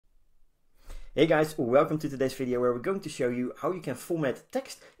Hey guys, welcome to today's video where we're going to show you how you can format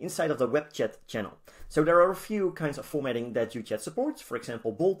text inside of the webchat channel. So there are a few kinds of formatting that UChat supports, for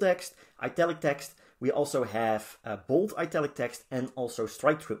example bold text, italic text. We also have bold italic text and also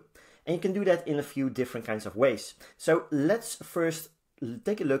strikethrough. And you can do that in a few different kinds of ways. So let's first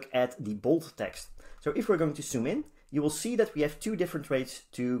take a look at the bold text. So if we're going to zoom in, you will see that we have two different ways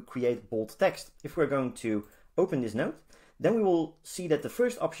to create bold text. If we're going to open this note, then we will see that the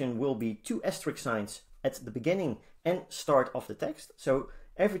first option will be two asterisk signs at the beginning and start of the text. So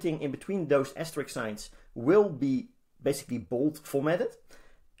everything in between those asterisk signs will be basically bold formatted.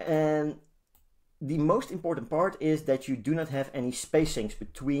 And the most important part is that you do not have any spacings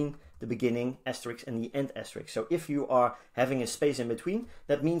between the beginning asterisk and the end asterisk. So if you are having a space in between,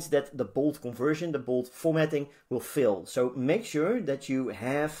 that means that the bold conversion, the bold formatting will fail. So make sure that you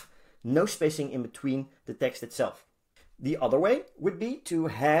have no spacing in between the text itself. The other way would be to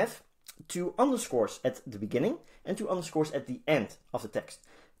have two underscores at the beginning and two underscores at the end of the text.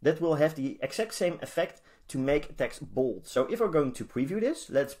 That will have the exact same effect to make text bold. So if we're going to preview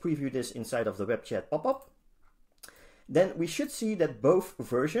this, let's preview this inside of the webchat pop-up. Then we should see that both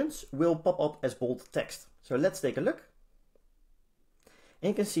versions will pop up as bold text. So let's take a look. And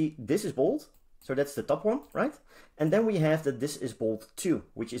you can see this is bold. So that's the top one, right? And then we have that this is bold too,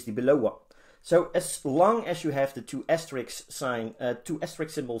 which is the below one. So as long as you have the two asterisk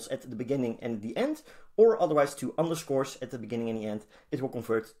symbols at the beginning and the end, or otherwise two underscores at the beginning and the end, it will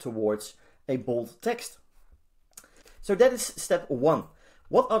convert towards a bold text. So that is step one.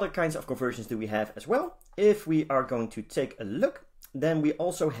 What other kinds of conversions do we have as well? If we are going to take a look, then we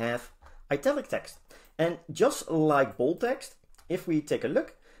also have italic text. And just like bold text, if we take a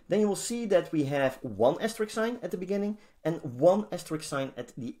look, then you will see that we have one asterisk sign at the beginning and one asterisk sign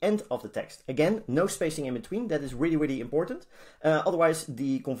at the end of the text. Again, no spacing in between. That is really, really important. Otherwise,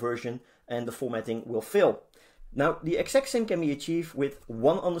 the conversion and the formatting will fail. Now, the exact same can be achieved with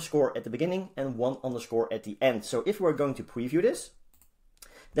one underscore at the beginning and one underscore at the end. So if we're going to preview this,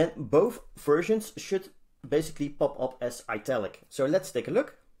 then both versions should basically pop up as italic. So let's take a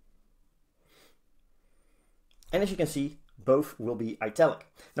look. And as you can see, both will be italic.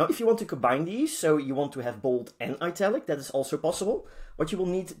 Now, if you want to combine these, so you want to have bold and italic, that is also possible. What you will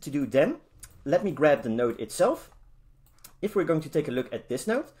need to do then, let me grab the note itself. If we're going to take a look at this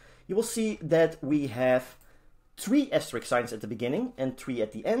note, you will see that we have three asterisk signs at the beginning and three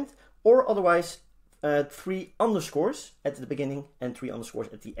at the end, or otherwise three underscores at the beginning and three underscores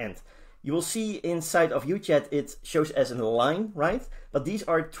at the end. You will see inside of UChat it shows as a line, right? But these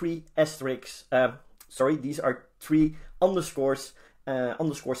are three asterisks. These are three underscores,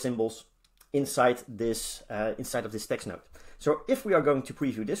 underscore symbols inside of this text note. So if we are going to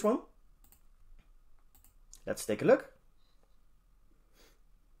preview this one, let's take a look.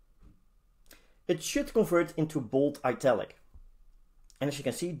 It should convert into bold italic. And as you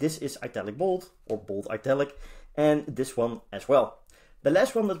can see, this is italic bold or bold italic, and this one as well. The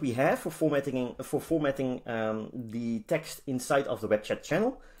last one that we have for formatting the text inside of the webchat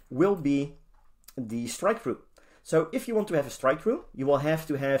channel will be the strikethrough. So if you want to have a strikethrough, you will have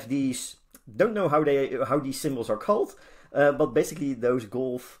to have these, don't know how these symbols are called, but basically those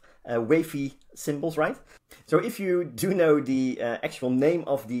golf wavy symbols, right? So if you do know the actual name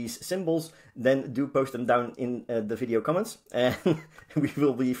of these symbols, then do post them down in the video comments, and we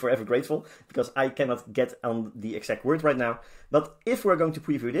will be forever grateful, because I cannot get on the exact word right now. But if we're going to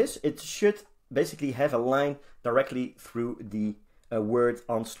preview this, it should basically have a line directly through the word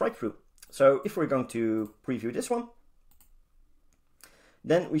on strikethrough. So if we're going to preview this one,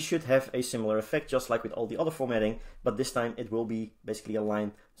 then we should have a similar effect, just like with all the other formatting, but this time it will be basically a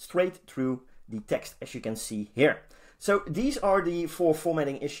line straight through the text, as you can see here. So these are the 4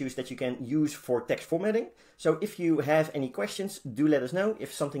 formatting issues that you can use for text formatting. So if you have any questions, do let us know.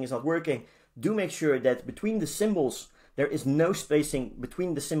 If something is not working, do make sure that between the symbols, there is no spacing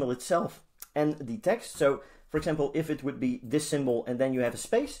between the symbol itself and the text. So for example, if it would be this symbol and then you have a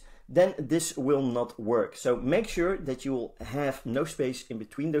space, then this will not work. So make sure that you will have no space in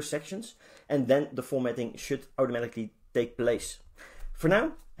between those sections, and then the formatting should automatically take place. For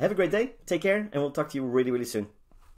now, have a great day, take care, and we'll talk to you really, really soon.